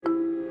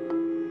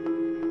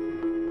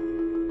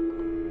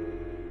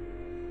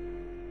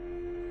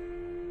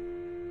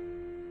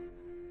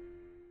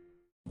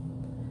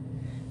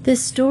The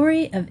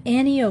Story of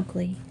Annie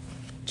Oakley,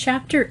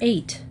 Chapter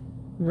 8,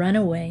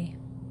 Runaway.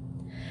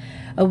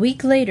 A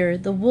week later,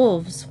 the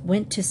wolves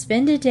went to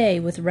spend a day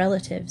with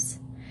relatives.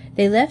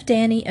 They left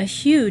Annie a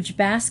huge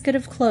basket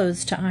of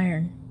clothes to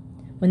iron.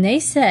 When they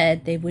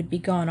said they would be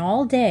gone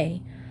all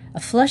day,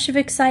 a flush of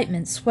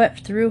excitement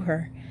swept through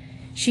her.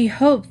 She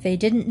hoped they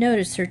didn't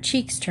notice her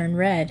cheeks turn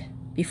red.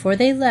 Before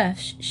they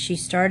left, she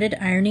started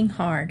ironing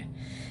hard.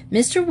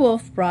 Mr.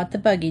 Wolf brought the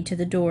buggy to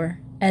the door.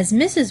 As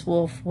Mrs.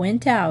 Wolf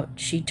went out,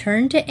 she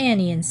turned to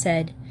Annie and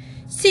said,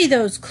 "See,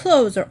 those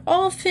clothes are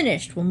all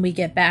finished when we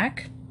get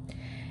back."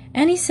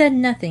 Annie said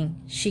nothing.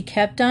 She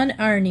kept on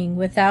ironing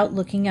without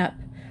looking up,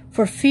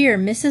 for fear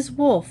Mrs.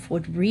 Wolf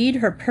would read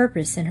her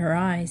purpose in her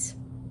eyes.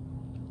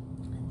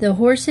 The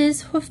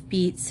horses'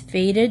 hoofbeats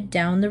faded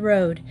down the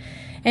road.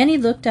 Annie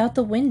looked out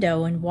the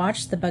window and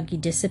watched the buggy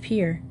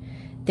disappear.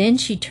 Then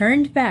she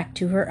turned back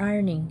to her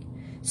ironing.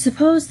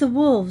 Suppose the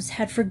wolves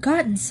had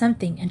forgotten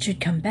something and should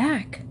come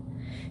back?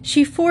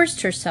 She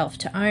forced herself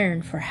to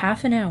iron for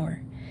half an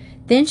hour.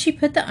 Then she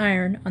put the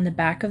iron on the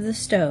back of the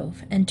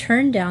stove and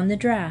turned down the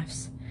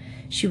drafts.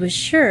 She was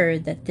sure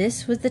that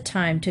this was the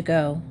time to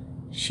go.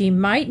 She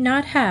might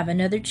not have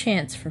another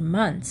chance for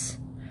months.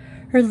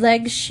 Her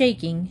legs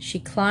shaking, she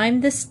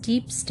climbed the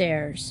steep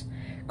stairs.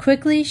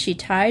 Quickly she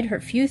tied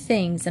her few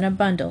things in a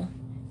bundle.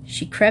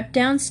 She crept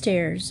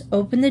downstairs,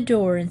 opened the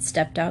door, and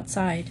stepped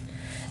outside.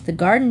 The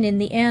garden and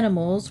the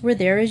animals were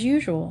there as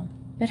usual,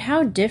 but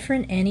how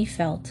different Annie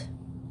felt.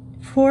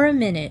 For a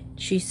minute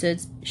she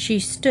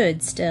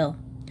stood still,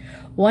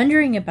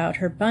 wondering about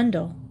her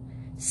bundle.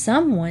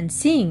 Someone,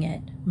 seeing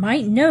it,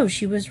 might know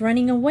she was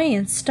running away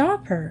and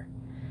stop her,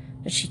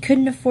 but she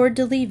couldn't afford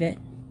to leave it.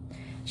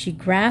 She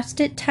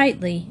grasped it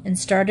tightly and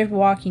started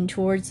walking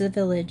towards the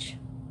village.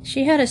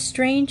 She had a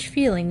strange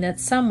feeling that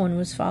someone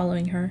was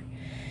following her.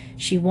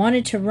 She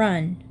wanted to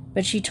run,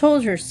 but she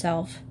told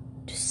herself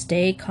to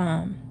stay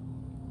calm.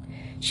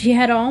 She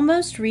had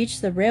almost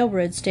reached the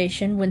railroad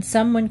station when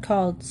someone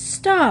called,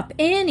 "Stop,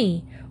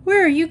 Annie!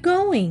 Where are you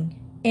going?"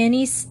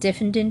 Annie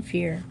stiffened in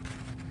fear.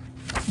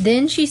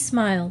 Then she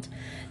smiled.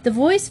 The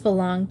voice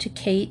belonged to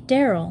Kate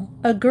Darrell,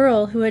 a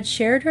girl who had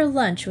shared her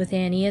lunch with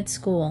Annie at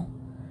school.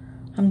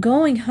 "I'm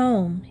going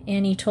home,"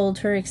 Annie told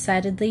her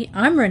excitedly.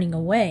 "I'm running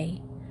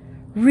away."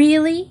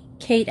 "Really?"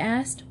 Kate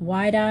asked,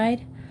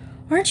 wide-eyed.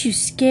 "Aren't you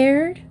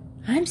scared?"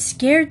 "I'm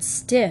scared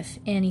stiff,"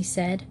 Annie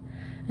said.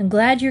 "I'm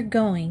glad you're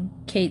going,"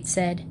 Kate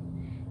said.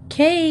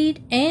 "Kate!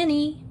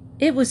 Annie!"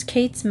 It was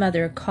Kate's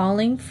mother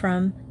calling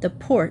from the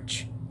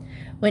porch.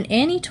 When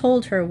Annie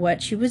told her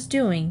what she was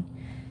doing,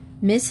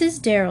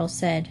 Mrs. Darrell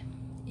said,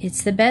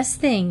 "It's the best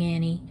thing,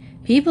 Annie.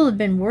 People have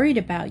been worried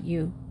about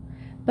you,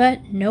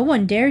 but no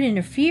one dared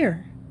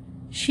interfere."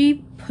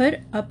 She put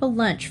up a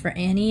lunch for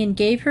Annie and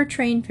gave her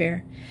train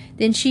fare.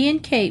 Then she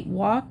and Kate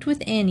walked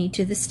with Annie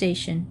to the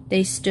station.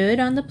 They stood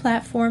on the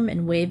platform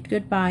and waved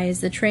goodbye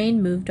as the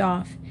train moved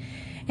off.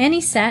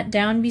 Annie sat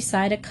down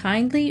beside a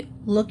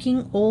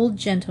kindly-looking old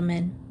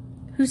gentleman,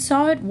 who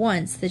saw at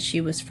once that she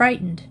was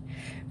frightened.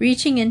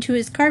 Reaching into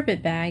his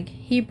carpet-bag,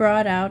 he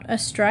brought out a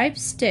striped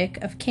stick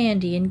of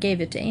candy and gave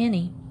it to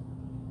Annie.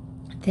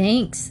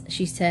 "Thanks,"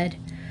 she said,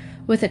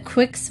 with a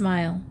quick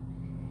smile.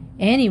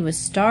 Annie was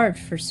starved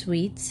for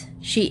sweets.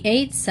 She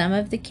ate some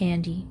of the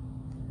candy.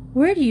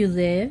 "Where do you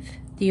live?"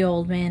 the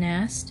old man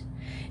asked.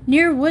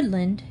 "Near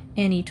Woodland,"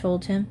 Annie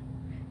told him.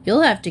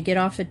 "You'll have to get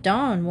off at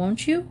dawn,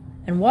 won't you?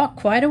 And walk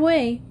quite a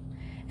way.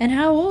 And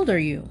how old are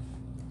you?"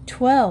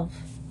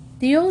 12.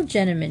 The old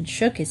gentleman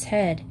shook his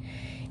head.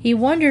 He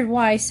wondered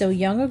why so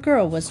young a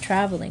girl was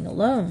traveling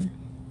alone.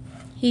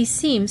 He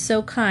seemed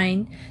so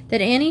kind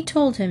that Annie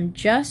told him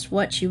just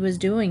what she was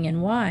doing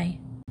and why.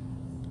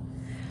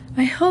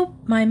 "I hope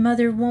my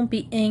mother won't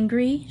be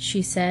angry,"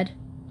 she said.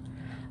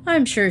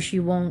 "I'm sure she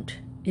won't.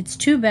 It's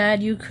too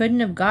bad you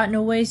couldn't have gotten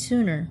away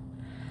sooner.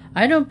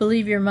 I don't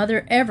believe your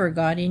mother ever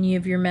got any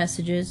of your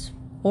messages,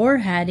 or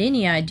had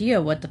any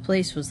idea what the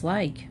place was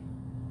like."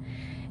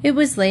 It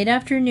was late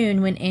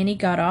afternoon when Annie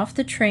got off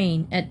the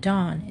train at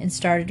dawn and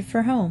started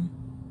for home.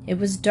 It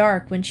was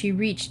dark when she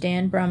reached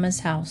Dan Brumma's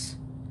house.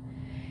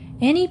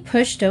 Annie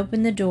pushed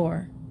open the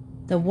door.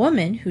 The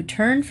woman who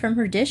turned from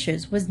her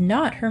dishes was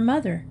not her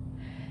mother,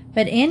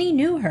 but Annie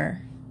knew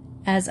her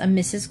as a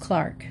Mrs.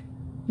 Clark.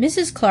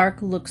 Mrs.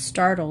 Clark looked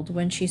startled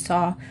when she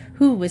saw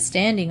who was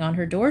standing on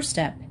her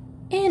doorstep.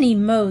 "Annie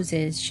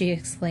Moses!" she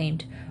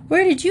exclaimed.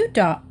 Where did you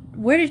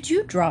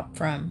drop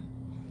from?"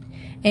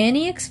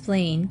 Annie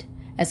explained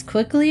as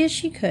quickly as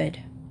she could.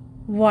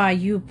 "Why,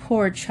 you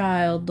poor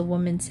child," the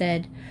woman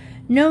said.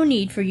 "No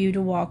need for you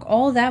to walk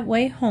all that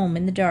way home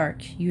in the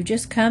dark. You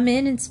just come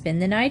in and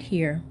spend the night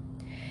here."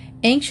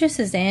 Anxious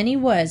as Annie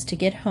was to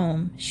get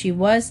home, she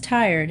was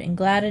tired and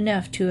glad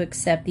enough to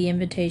accept the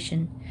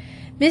invitation.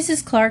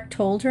 Mrs. Clark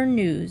told her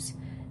news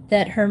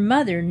that her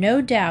mother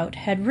no doubt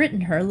had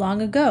written her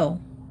long ago,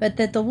 but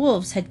that the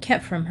wolves had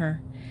kept from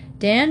her.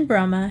 Dan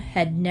Brumma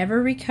had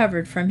never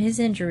recovered from his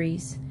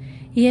injuries.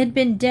 He had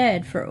been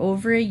dead for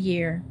over a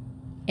year.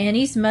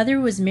 Annie's mother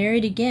was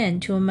married again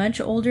to a much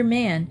older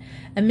man,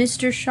 a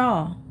Mr.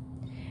 Shaw.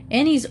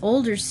 Annie's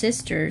older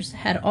sisters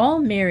had all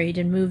married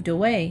and moved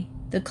away.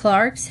 The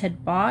Clarks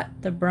had bought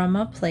the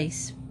Brumma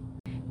place.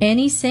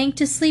 Annie sank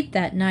to sleep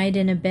that night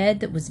in a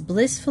bed that was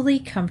blissfully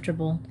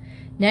comfortable.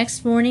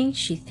 Next morning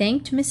she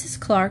thanked Mrs.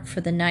 Clark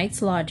for the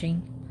night's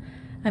lodging.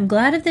 "I'm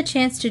glad of the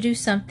chance to do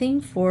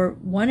something for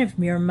one of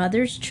your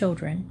mother's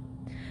children,"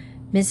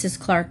 Mrs.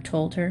 Clark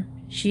told her.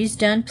 "She's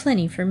done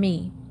plenty for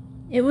me."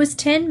 It was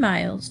 10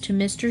 miles to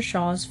Mr.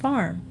 Shaw's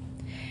farm.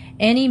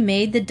 Annie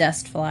made the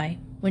dust fly.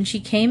 When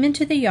she came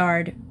into the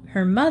yard,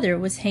 her mother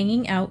was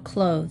hanging out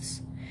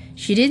clothes.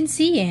 She didn't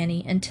see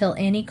Annie until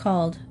Annie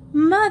called,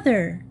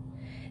 "Mother!"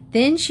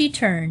 Then she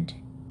turned.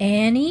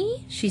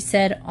 "Annie?" she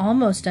said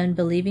almost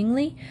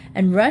unbelievingly,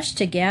 and rushed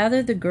to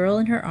gather the girl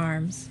in her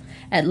arms.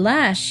 At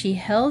last she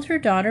held her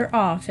daughter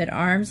off at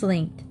arm's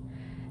length.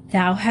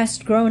 "Thou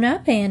hast grown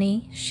up,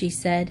 Annie," she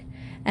said,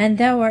 "and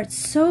thou art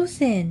so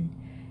thin.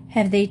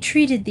 Have they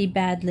treated thee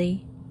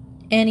badly?"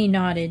 Annie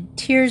nodded.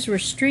 Tears were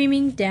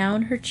streaming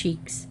down her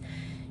cheeks.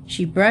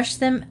 She brushed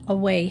them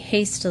away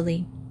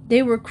hastily.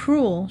 "They were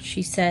cruel,"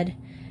 she said,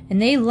 "and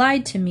they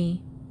lied to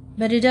me.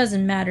 But it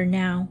doesn't matter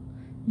now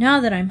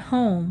that I'm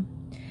home."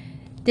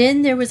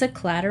 Then there was a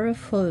clatter of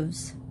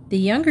hooves. The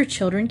younger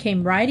children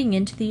came riding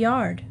into the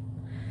yard.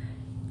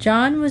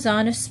 John was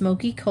on a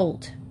smoky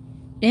colt.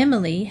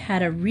 Emily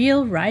had a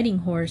real riding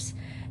horse,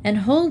 and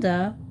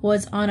Huldah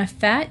was on a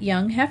fat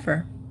young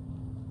heifer.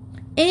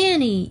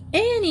 "Annie!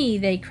 Annie!"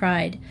 they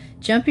cried.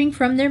 Jumping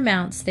from their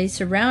mounts, they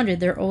surrounded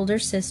their older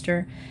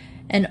sister,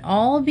 and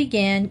all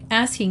began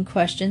asking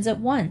questions at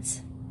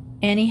once.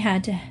 Annie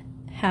had to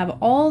have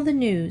all the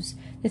news.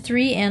 The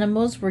 3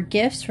 animals were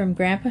gifts from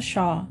Grandpa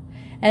Shaw,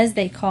 as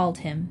they called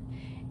him.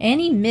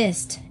 Annie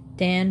missed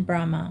Dan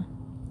Brumma.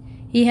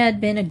 He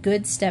had been a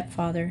good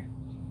stepfather.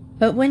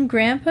 But when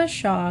Grandpa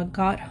Shaw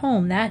got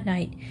home that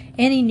night,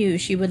 Annie knew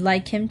she would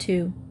like him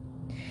too.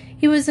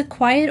 He was a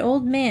quiet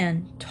old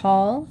man,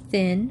 tall,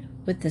 thin,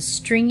 with a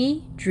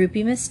stringy,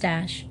 droopy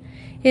mustache.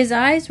 His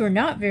eyes were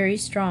not very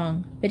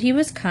strong, but he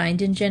was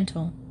kind and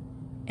gentle.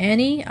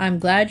 "Annie, I'm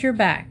glad you're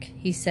back,"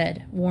 he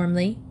said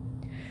warmly.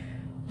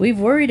 "We've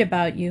worried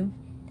about you."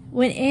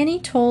 When Annie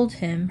told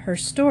him her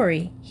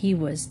story, he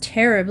was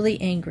terribly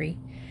angry.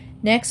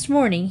 Next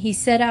morning he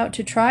set out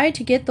to try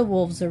to get the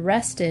wolves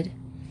arrested,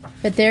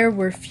 but there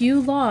were few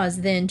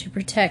laws then to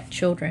protect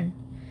children.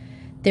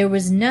 There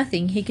was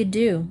nothing he could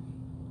do.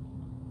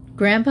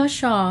 Grandpa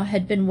Shaw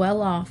had been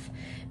well off,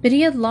 but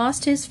he had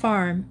lost his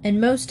farm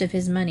and most of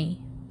his money.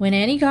 When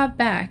Annie got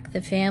back,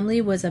 the family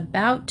was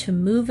about to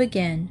move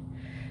again.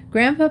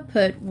 Grandpa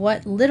put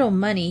what little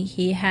money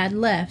he had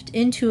left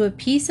into a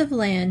piece of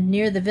land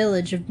near the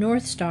village of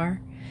North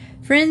Star.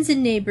 Friends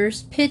and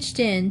neighbors pitched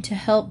in to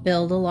help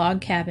build a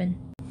log cabin.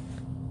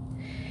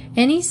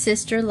 Annie's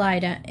sister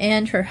Lida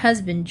and her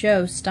husband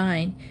Joe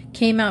Stein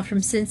came out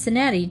from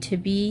Cincinnati to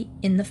be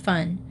in the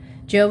fun.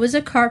 Joe was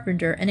a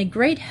carpenter and a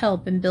great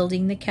help in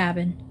building the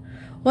cabin.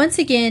 Once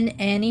again,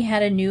 Annie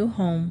had a new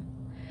home,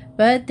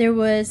 but there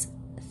was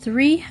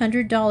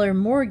 $300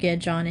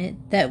 mortgage on it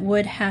that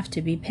would have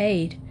to be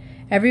paid.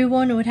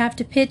 Everyone would have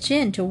to pitch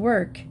in to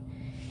work.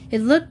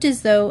 It looked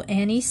as though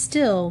Annie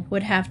still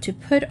would have to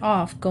put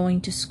off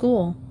going to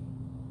school.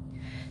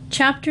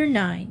 Chapter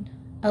 9.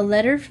 A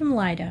Letter from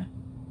Lida.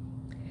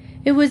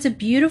 It was a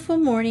beautiful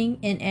morning,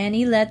 and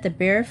Annie let the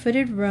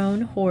barefooted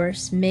roan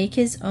horse make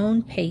his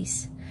own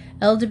pace.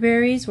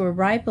 Elderberries were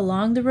ripe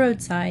along the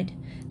roadside,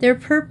 their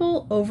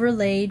purple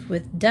overlaid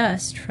with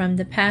dust from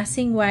the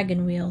passing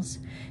wagon wheels.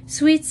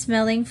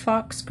 Sweet-smelling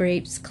fox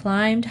grapes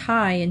climbed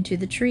high into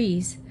the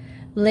trees.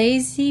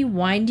 Lazy,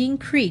 winding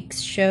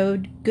creeks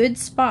showed good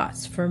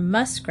spots for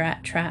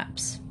muskrat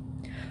traps.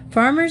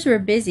 Farmers were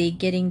busy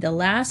getting the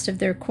last of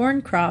their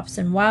corn crops,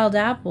 and wild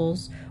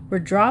apples were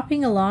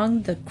dropping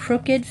along the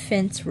crooked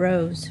fence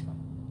rows.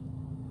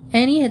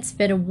 Annie had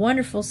spent a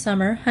wonderful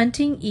summer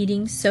hunting,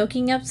 eating,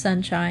 soaking up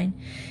sunshine.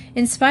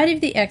 In spite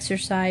of the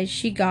exercise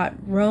she got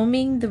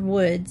roaming the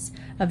woods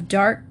of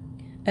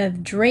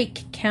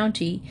Drake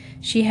County,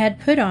 she had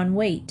put on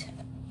weight.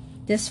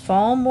 This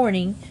fall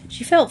morning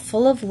she felt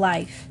full of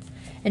life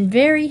and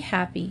very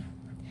happy.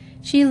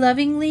 She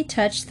lovingly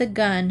touched the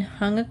gun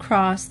hung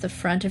across the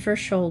front of her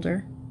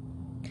shoulder.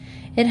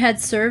 It had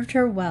served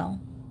her well.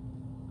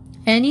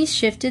 Annie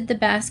shifted the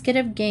basket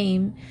of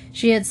game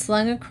she had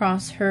slung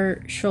across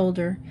her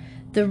shoulder.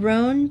 The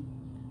roan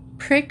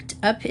pricked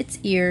up its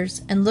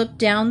ears and looked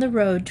down the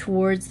road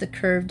towards the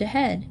curve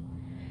ahead.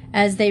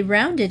 As they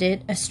rounded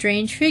it, a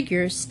strange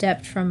figure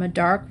stepped from a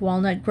dark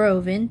walnut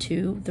grove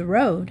into the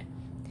road.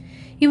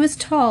 He was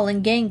tall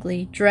and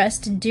gangly,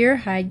 dressed in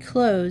deer-hide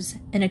clothes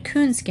and a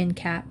coonskin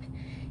cap.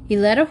 He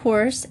led a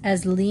horse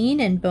as lean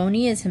and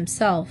bony as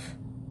himself.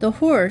 The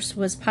horse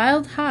was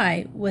piled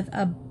high with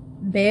a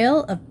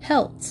bale of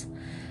pelts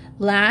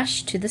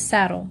lashed to the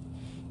saddle.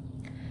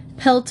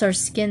 Pelts are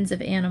skins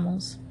of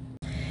animals.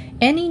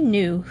 Annie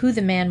knew who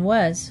the man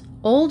was,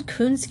 old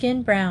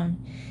Coonskin Brown.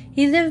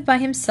 He lived by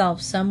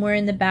himself somewhere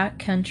in the back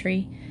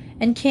country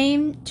and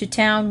came to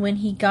town when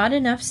he got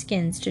enough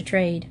skins to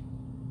trade.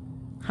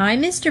 "Hi,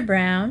 Mr.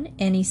 Brown,"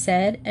 Annie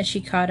said as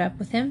she caught up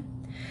with him.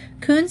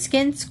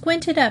 Coonskin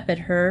squinted up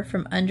at her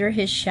from under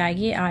his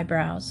shaggy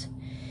eyebrows.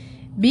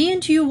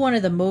 "Bean't you one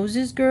of the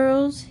Moses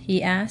girls?"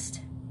 he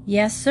asked.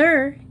 "Yes,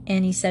 sir,"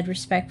 Annie said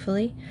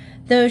respectfully,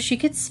 though she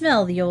could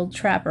smell the old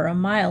trapper a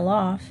mile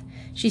off.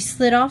 She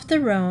slid off the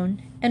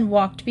roan and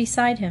walked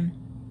beside him.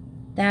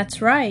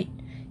 "That's right,"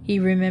 he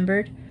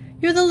remembered.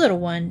 "You're the little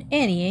one,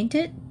 Annie, ain't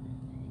it?"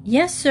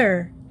 "Yes,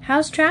 sir.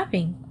 How's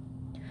trapping?"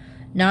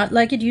 "Not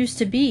like it used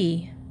to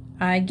be.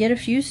 I get a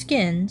few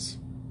skins."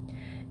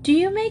 "Do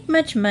you make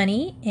much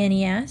money?"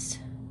 Annie asked.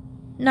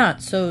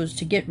 "Not so's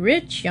to get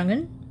rich,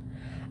 young'un.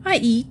 I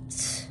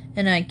eats,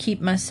 and I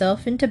keep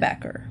myself in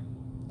tobaccer."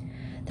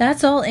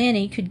 That's all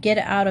Annie could get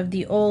out of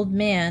the old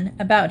man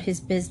about his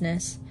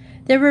business.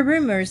 There were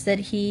rumors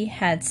that he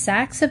had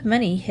sacks of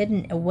money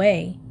hidden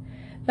away,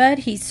 but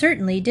he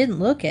certainly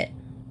didn't look it.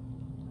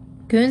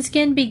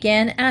 Coonskin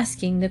began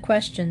asking the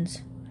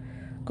questions.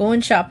 "Going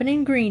shopping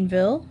in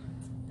Greenville?"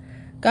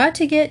 "Got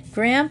to get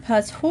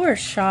Grandpa's horse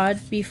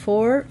shod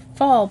before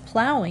fall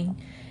plowing,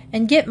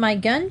 and get my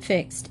gun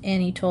fixed,"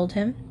 Annie told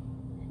him.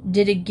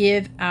 "Did it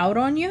give out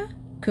on you?"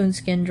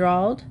 Coonskin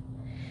drawled.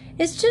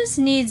 "It just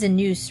needs a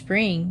new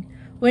spring.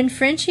 When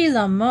Frenchy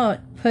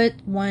Lamotte put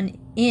one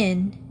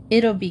in,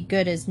 it'll be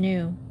good as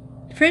new.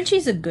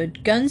 Frenchy's a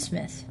good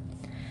gunsmith."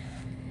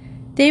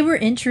 They were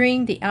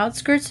entering the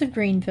outskirts of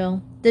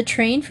Greenville. The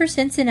train for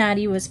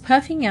Cincinnati was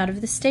puffing out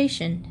of the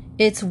station.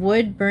 Its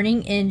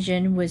wood-burning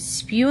engine was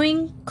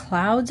spewing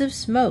clouds of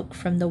smoke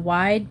from the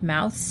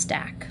wide-mouthed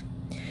stack.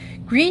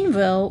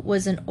 Greenville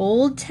was an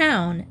old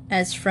town,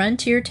 as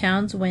frontier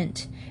towns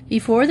went.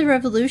 Before the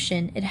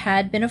Revolution, it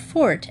had been a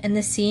fort and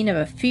the scene of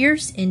a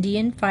fierce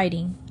Indian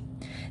fighting.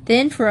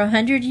 Then, for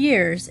 100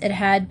 years, it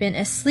had been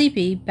a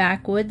sleepy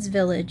backwoods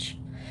village.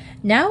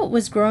 Now it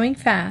was growing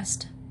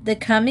fast. The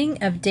coming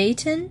of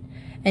Dayton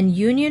and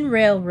Union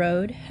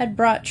Railroad had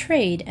brought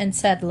trade and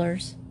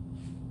settlers.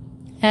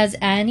 As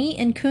Annie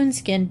and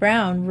Coonskin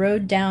Brown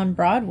rode down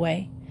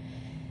Broadway,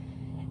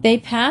 they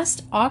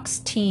passed ox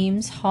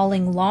teams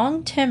hauling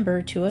long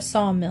timber to a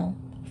sawmill,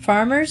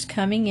 farmers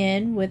coming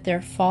in with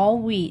their fall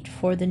wheat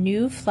for the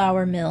new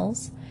flour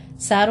mills.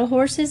 Saddle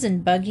horses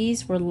and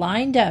buggies were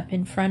lined up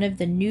in front of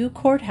the new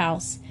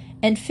courthouse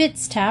and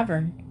Fitt's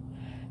Tavern.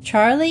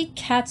 Charlie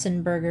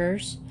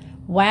Katzenberger's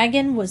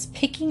wagon was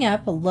picking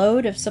up a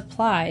load of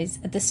supplies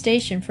at the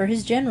station for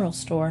his general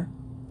store.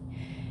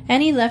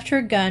 Annie left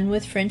her gun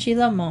with Frenchy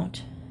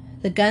Lamont,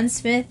 the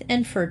gunsmith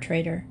and fur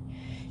trader.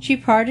 She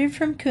parted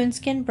from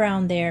Coonskin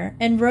Brown there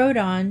and rode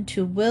on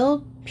to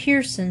Will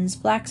Pearson's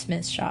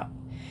blacksmith shop.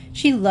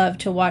 She loved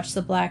to watch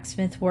the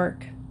blacksmith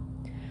work.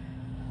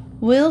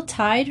 Will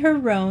tied her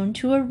roan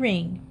to a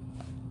ring.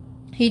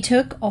 He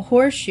took a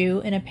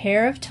horseshoe and a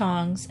pair of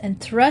tongs and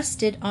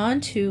thrust it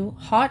onto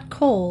hot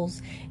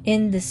coals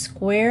in the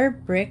square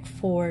brick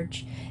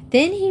forge.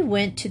 Then he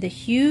went to the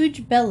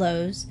huge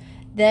bellows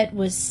that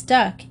was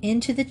stuck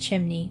into the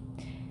chimney.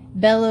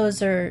 Bellows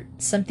are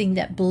something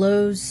that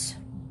blows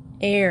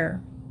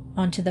air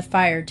onto the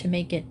fire to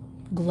make it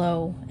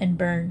glow and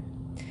burn.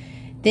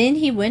 Then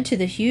he went to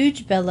the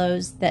huge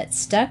bellows that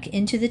stuck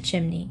into the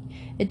chimney.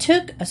 It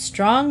took a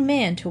strong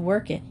man to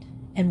work it,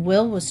 and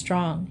Will was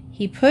strong.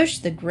 He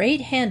pushed the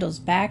great handles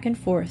back and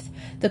forth.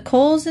 The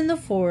coals in the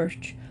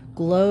forge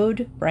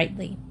glowed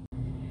brightly.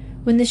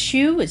 When the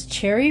shoe was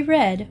cherry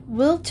red,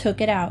 Will took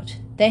it out.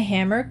 The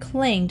hammer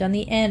clanged on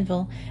the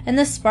anvil, and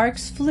the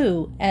sparks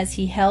flew as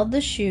he held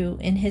the shoe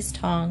in his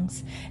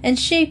tongs and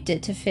shaped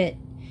it to fit.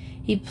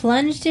 He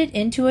plunged it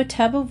into a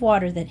tub of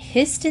water that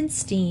hissed and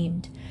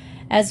steamed.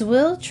 As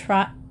Will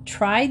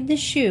tried the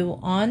shoe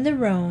on the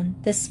roan,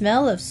 the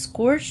smell of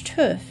scorched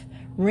hoof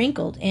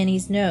wrinkled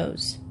Annie's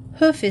nose.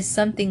 Hoof is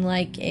something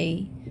like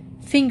a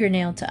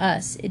fingernail to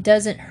us. It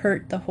doesn't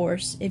hurt the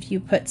horse if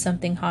you put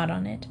something hot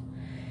on it.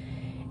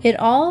 It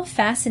all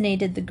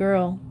fascinated the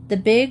girl. The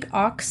big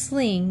ox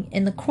sling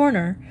in the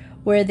corner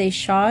where they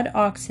shod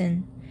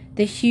oxen,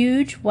 the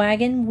huge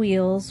wagon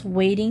wheels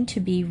waiting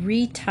to be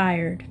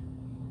retired,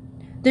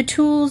 the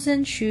tools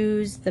and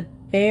shoes, the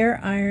bare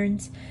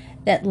irons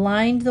that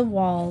lined the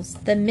walls,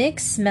 the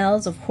mixed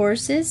smells of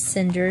horses,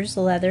 cinders,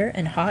 leather,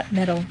 and hot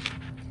metal.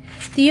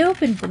 The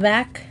open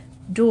back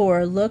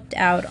door looked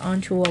out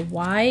onto a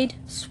wide,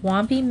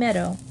 swampy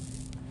meadow,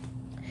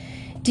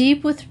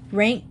 deep with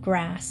rank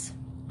grass.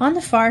 On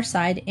the far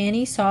side,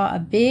 Annie saw a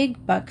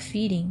big buck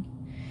feeding.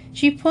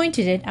 She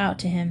pointed it out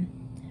to him.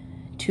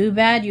 "Too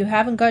bad you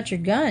haven't got your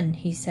gun,"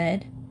 he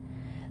said.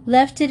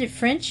 "Left it at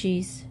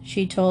Frenchy's,"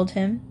 she told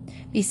him.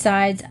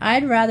 "Besides,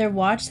 I'd rather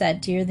watch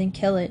that deer than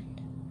kill it."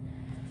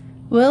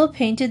 Will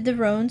painted the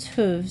roan's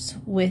hooves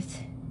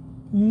with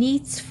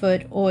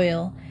neatsfoot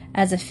oil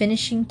as a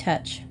finishing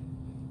touch.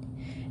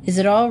 "Is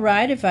it all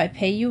right if I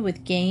pay you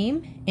with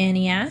game?"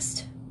 Annie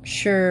asked.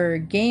 "Sure,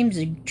 game's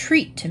a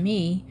treat to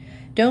me.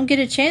 Don't get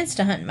a chance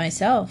to hunt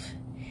myself."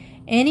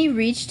 Annie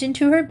reached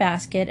into her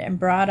basket and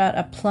brought out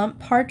a plump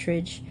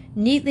partridge,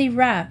 neatly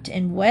wrapped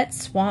in wet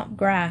swamp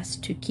grass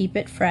to keep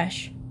it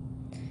fresh.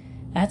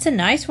 "That's a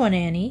nice one,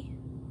 Annie."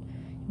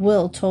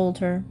 Will told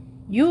her.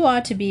 "You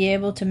ought to be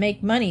able to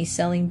make money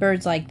selling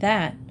birds like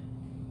that."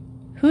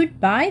 "Who'd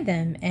buy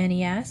them?"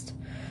 Annie asked.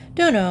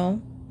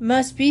 "Dunno.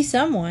 Must be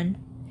someone."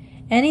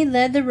 Annie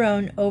led the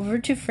roan over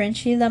to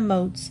Frenchy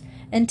Lamotte's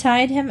and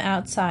tied him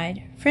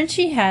outside.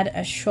 Frenchy had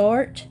a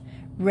short,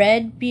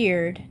 red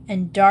beard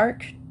and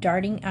dark,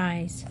 darting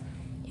eyes.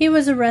 He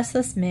was a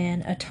restless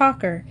man, a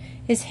talker.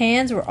 His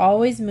hands were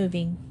always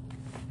moving.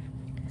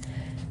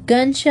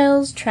 Gun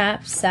shells,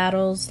 traps,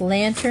 saddles,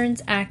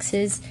 lanterns,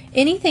 axes,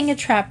 anything a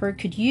trapper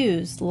could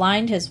use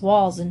lined his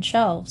walls and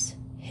shelves.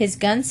 His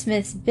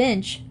gunsmith's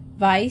bench,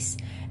 vise,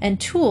 and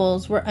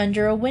tools were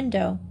under a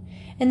window.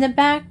 In the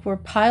back were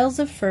piles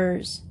of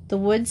furs. The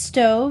wood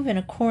stove in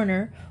a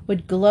corner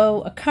would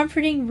glow a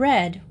comforting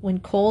red when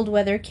cold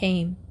weather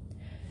came.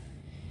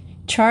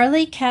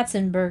 Charlie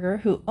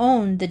Katzenberger, who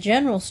owned the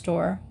general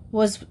store,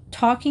 was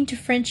talking to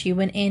Frenchy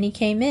when Annie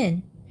came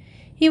in.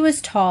 He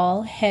was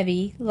tall,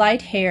 heavy,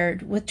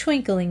 light-haired, with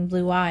twinkling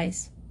blue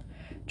eyes.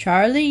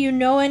 "Charlie, you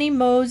know any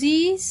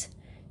Mosies?"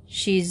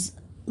 "She's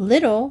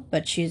little,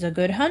 but she's a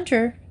good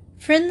hunter."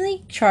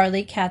 Friendly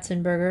Charlie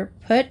Katzenberger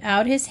put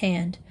out his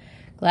hand.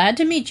 "Glad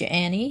to meet you,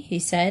 Annie," he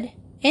said.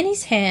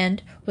 Annie's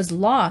hand was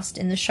lost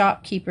in the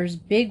shopkeeper's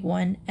big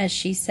one as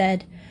she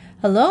said,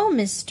 "Hello,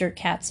 Mr.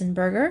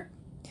 Katzenberger."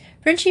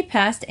 Frenchy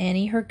passed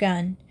Annie her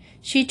gun.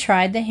 She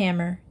tried the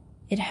hammer.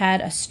 It had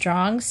a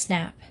strong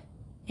snap.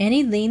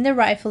 Annie leaned the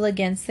rifle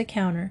against the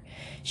counter.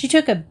 She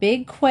took a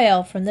big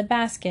quail from the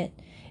basket.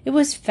 It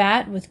was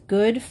fat with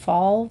good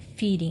fall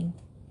feeding.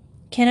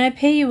 "Can I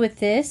pay you with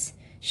this?"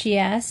 she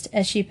asked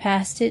as she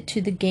passed it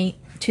to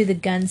the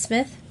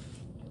gunsmith.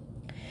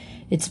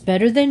 "It's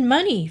better than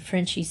money,"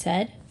 Frenchy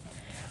said.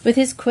 With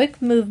his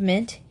quick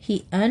movement,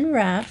 he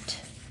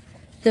unwrapped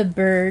the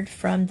bird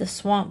from the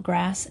swamp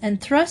grass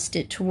and thrust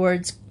it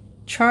towards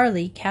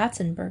Charlie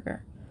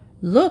Katzenberger.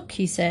 "Look,"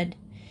 he said.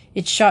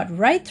 "It shot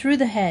right through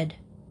the head.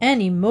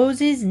 Annie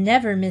Moses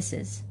never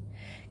misses."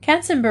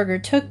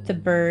 Katzenberger took the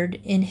bird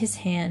in his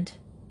hand,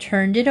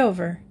 turned it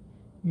over.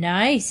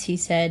 "Nice," he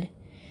said.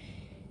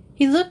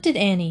 He looked at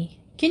Annie.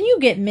 "Can you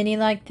get many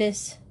like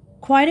this?"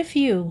 "Quite a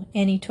few,"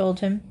 Annie told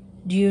him.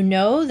 "Do you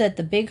know that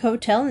the big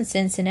hotel in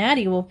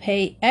Cincinnati will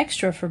pay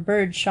extra for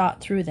birds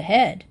shot through the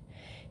head?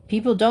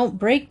 People don't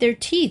break their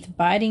teeth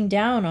biting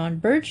down on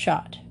bird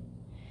shot.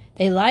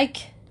 They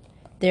like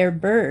their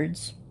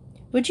birds.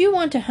 Would you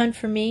want to hunt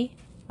for me?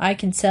 I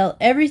can sell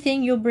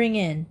everything you'll bring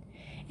in."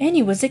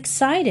 Annie was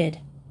excited.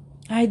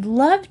 "I'd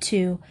love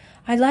to.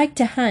 I like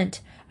to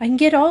hunt. I can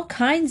get all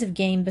kinds of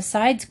game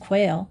besides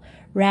quail.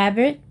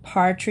 Rabbit,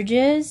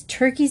 partridges,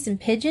 turkeys, and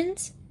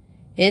pigeons."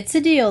 "It's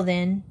a deal,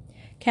 then."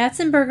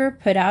 Katzenberger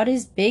put out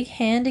his big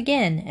hand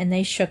again, and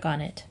they shook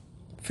on it.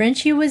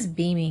 Frenchy was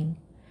beaming.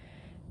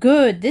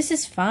 "Good, this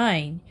is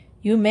fine.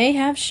 You may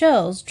have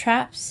shells,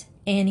 traps,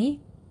 Annie.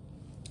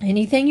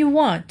 Anything you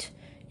want.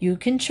 You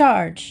can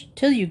charge,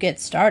 till you get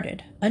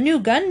started. A new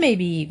gun,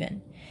 maybe,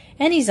 even."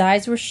 Annie's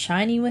eyes were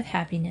shining with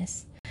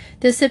happiness.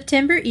 The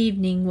September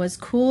evening was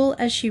cool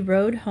as she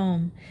rode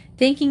home,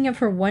 thinking of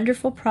her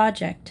wonderful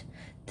project.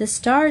 The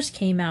stars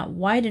came out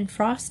white and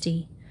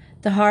frosty.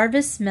 The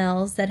harvest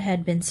smells that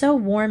had been so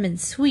warm and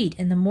sweet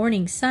in the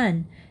morning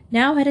sun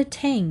now had a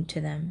tang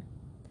to them.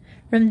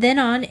 From then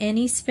on,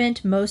 Annie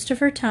spent most of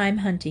her time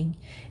hunting.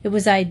 It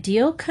was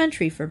ideal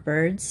country for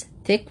birds.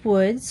 Thick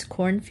woods,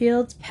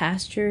 cornfields,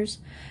 pastures,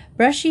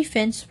 brushy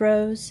fence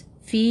rows,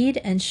 feed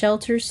and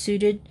shelter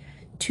suited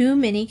too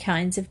many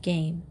kinds of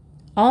game.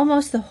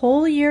 Almost the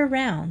whole year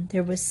round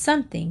there was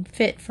something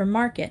fit for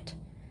market.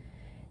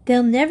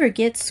 "They'll never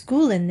get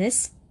school in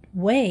this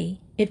way.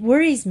 It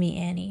worries me,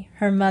 Annie,"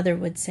 her mother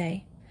would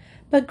say.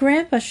 But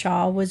Grandpa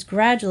Shaw was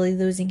gradually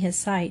losing his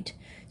sight.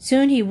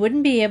 Soon he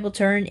wouldn't be able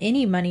to earn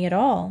any money at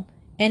all.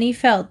 Annie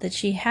felt that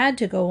she had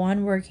to go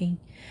on working,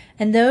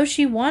 and though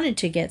she wanted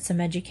to get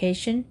some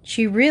education,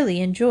 she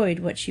really enjoyed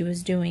what she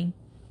was doing.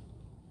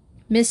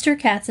 Mr.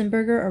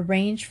 Katzenberger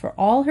arranged for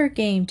all her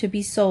game to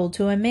be sold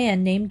to a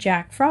man named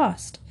Jack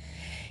Frost.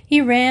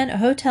 He ran a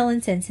hotel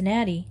in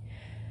Cincinnati,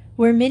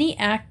 where many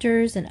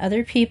actors and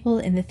other people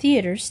in the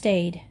theater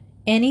stayed.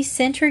 Annie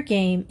sent her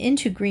game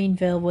into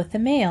Greenville with the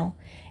mail,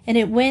 and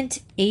it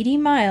went 80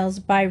 miles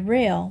by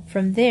rail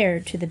from there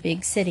to the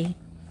big city.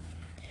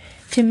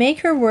 To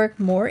make her work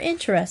more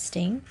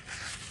interesting,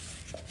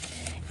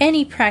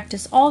 Annie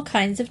practiced all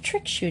kinds of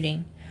trick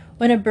shooting.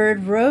 When a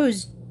bird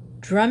rose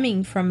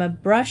drumming from a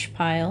brush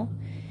pile,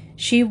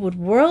 she would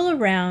whirl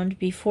around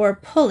before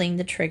pulling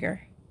the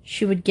trigger.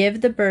 She would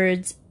give the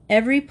birds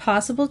every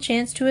possible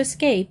chance to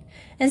escape,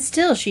 and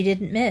still she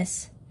didn't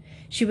miss.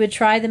 She would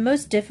try the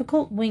most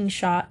difficult wing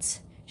shots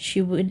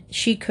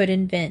she could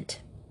invent.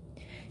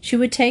 She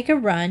would take a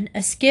run,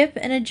 a skip,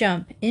 and a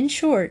jump. In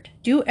short,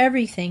 do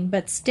everything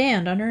but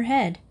stand on her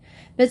head.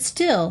 But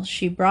still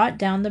she brought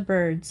down the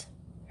birds.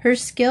 Her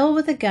skill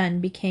with a gun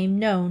became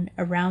known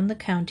around the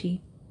county.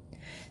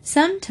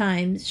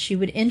 Sometimes she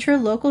would enter a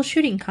local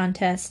shooting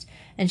contest,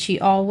 and she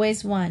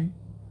always won.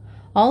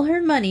 All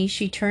her money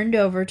she turned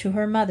over to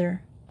her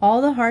mother.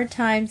 All the hard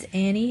times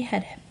Annie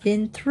had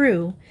been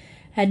through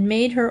had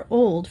made her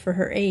old for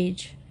her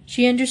age.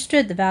 She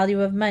understood the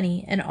value of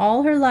money, and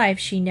all her life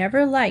she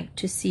never liked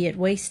to see it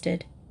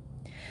wasted.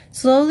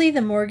 Slowly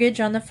the mortgage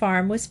on the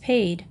farm was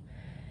paid,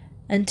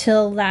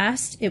 until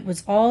last it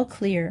was all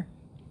clear.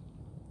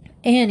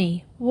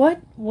 "Annie,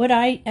 what would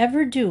I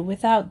ever do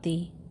without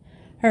thee?"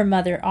 her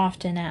mother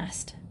often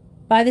asked.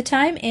 By the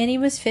time Annie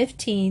was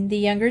 15, the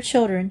younger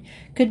children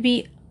could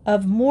be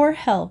of more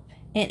help,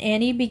 and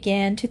Annie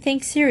began to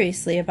think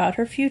seriously about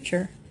her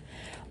future.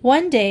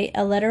 One day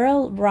a letter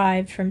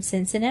arrived from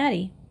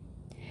Cincinnati.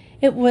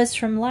 It was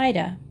from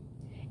Lida.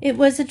 It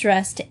was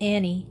addressed to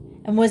Annie,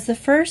 and was the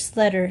first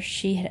letter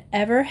she had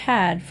ever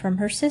had from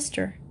her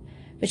sister.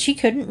 But she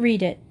couldn't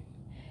read it.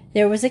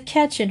 There was a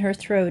catch in her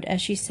throat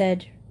as she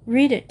said,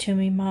 "Read it to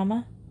me,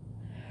 Mamma."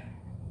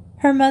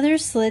 Her mother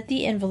slit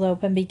the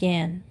envelope and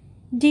began,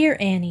 "Dear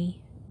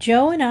Annie,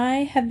 Joe and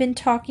I have been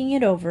talking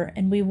it over,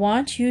 and we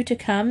want you to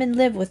come and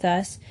live with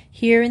us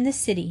here in the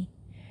city.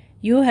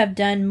 You have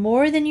done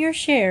more than your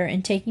share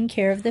in taking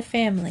care of the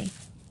family.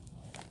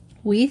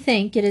 We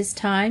think it is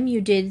time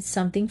you did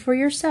something for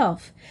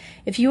yourself.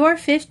 If you are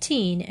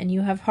 15 and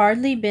you have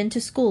hardly been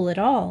to school at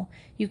all,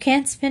 you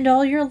can't spend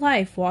all your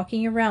life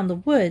walking around the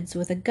woods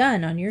with a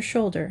gun on your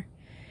shoulder.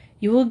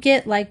 You will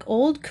get like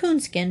old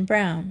Coonskin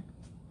Brown."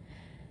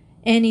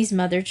 Annie's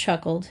mother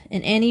chuckled,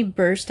 and Annie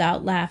burst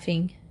out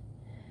laughing.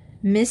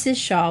 Mrs.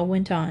 Shaw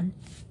went on,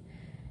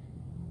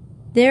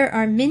 "There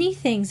are many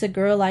things a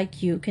girl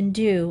like you can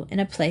do in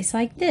a place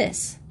like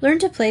this. Learn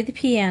to play the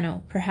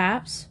piano,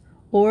 perhaps,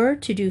 or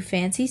to do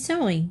fancy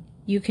sewing.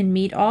 You can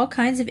meet all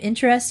kinds of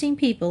interesting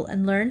people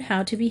and learn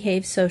how to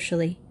behave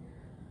socially."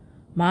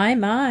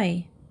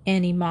 My,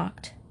 Annie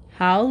mocked.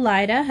 "How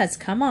Lida has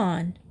come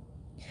on."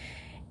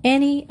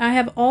 "Annie, I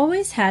have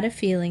always had a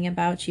feeling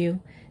about you,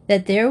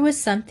 that there was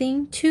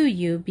something to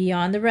you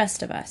beyond the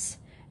rest of us.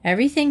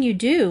 Everything you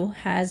do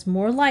has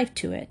more life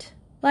to it.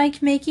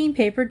 Like making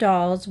paper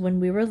dolls when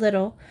we were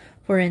little,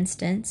 for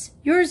instance.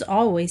 Yours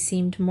always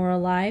seemed more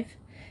alive.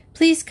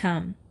 Please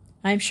come.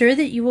 I am sure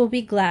that you will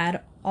be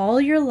glad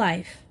all your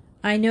life.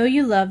 I know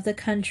you love the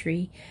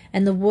country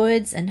and the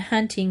woods and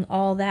hunting,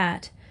 all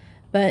that.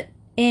 But,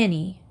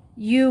 Annie,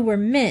 you were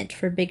meant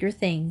for bigger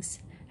things.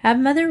 Have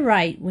Mother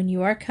write when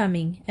you are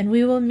coming, and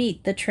we will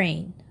meet the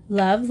train.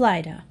 Love,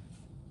 Lida."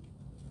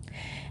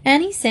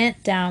 Annie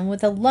sat down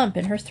with a lump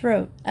in her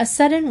throat. A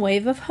sudden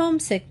wave of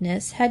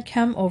homesickness had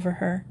come over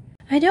her.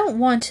 "I don't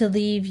want to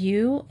leave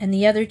you and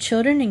the other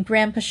children and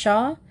Grandpa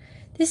Shaw.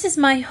 This is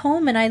my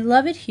home, and I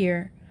love it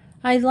here.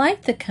 I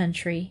like the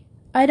country.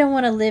 I don't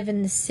want to live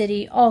in the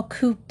city all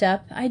cooped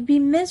up. I'd be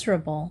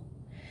miserable."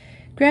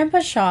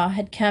 Grandpa Shaw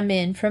had come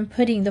in from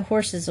putting the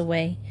horses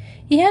away.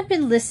 He had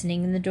been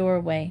listening in the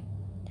doorway.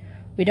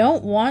 "We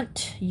don't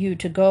want you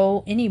to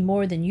go any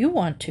more than you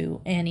want to,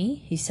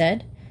 Annie," he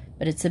said,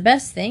 "but it's the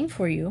best thing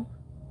for you."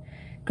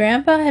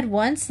 Grandpa had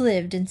once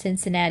lived in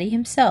Cincinnati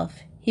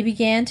himself. He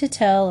began to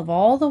tell of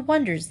all the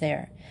wonders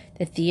there,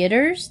 the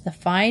theaters, the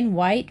fine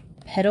white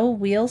pedal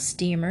wheel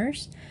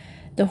steamers,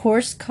 the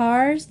horse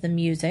cars, the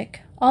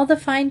music, all the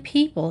fine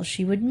people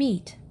she would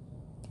meet.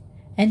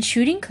 "And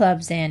shooting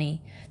clubs,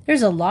 Annie.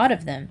 There's a lot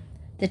of them.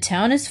 The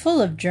town is full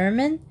of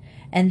German,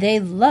 and they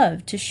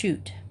love to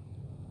shoot."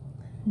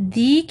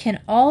 "Thee can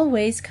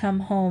always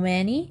come home,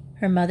 Annie,"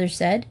 her mother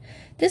said.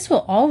 "This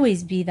will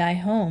always be thy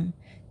home,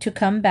 to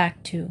come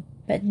back to,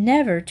 but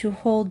never to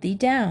hold thee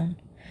down."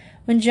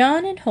 When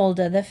John and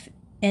Huldah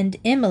and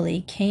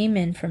Emily came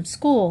in from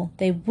school,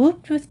 they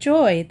whooped with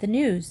joy at the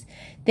news.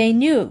 They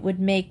knew it would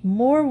make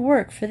more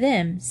work for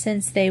them,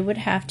 since they would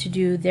have to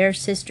do their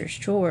sister's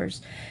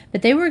chores,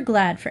 but they were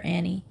glad for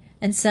Annie,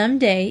 and some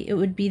day it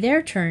would be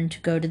their turn to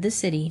go to the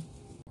city.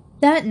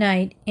 That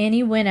night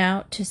Annie went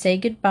out to say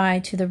good-bye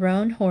to the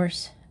roan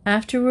horse.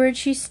 Afterward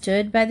she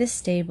stood by the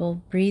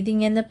stable,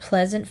 breathing in the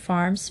pleasant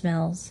farm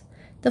smells.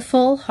 The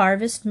full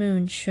harvest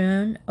moon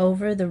shone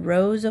over the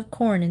rows of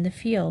corn in the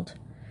field.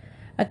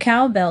 A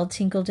cowbell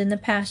tinkled in the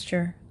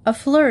pasture. A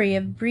flurry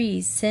of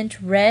breeze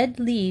sent red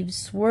leaves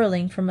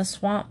swirling from a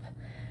swamp.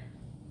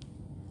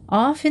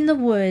 Off in the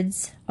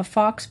woods a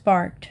fox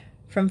barked.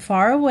 From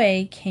far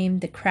away came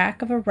the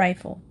crack of a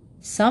rifle.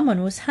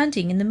 Someone was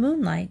hunting in the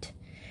moonlight.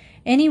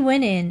 Annie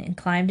went in and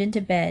climbed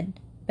into bed,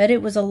 but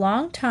it was a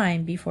long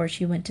time before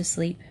she went to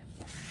sleep.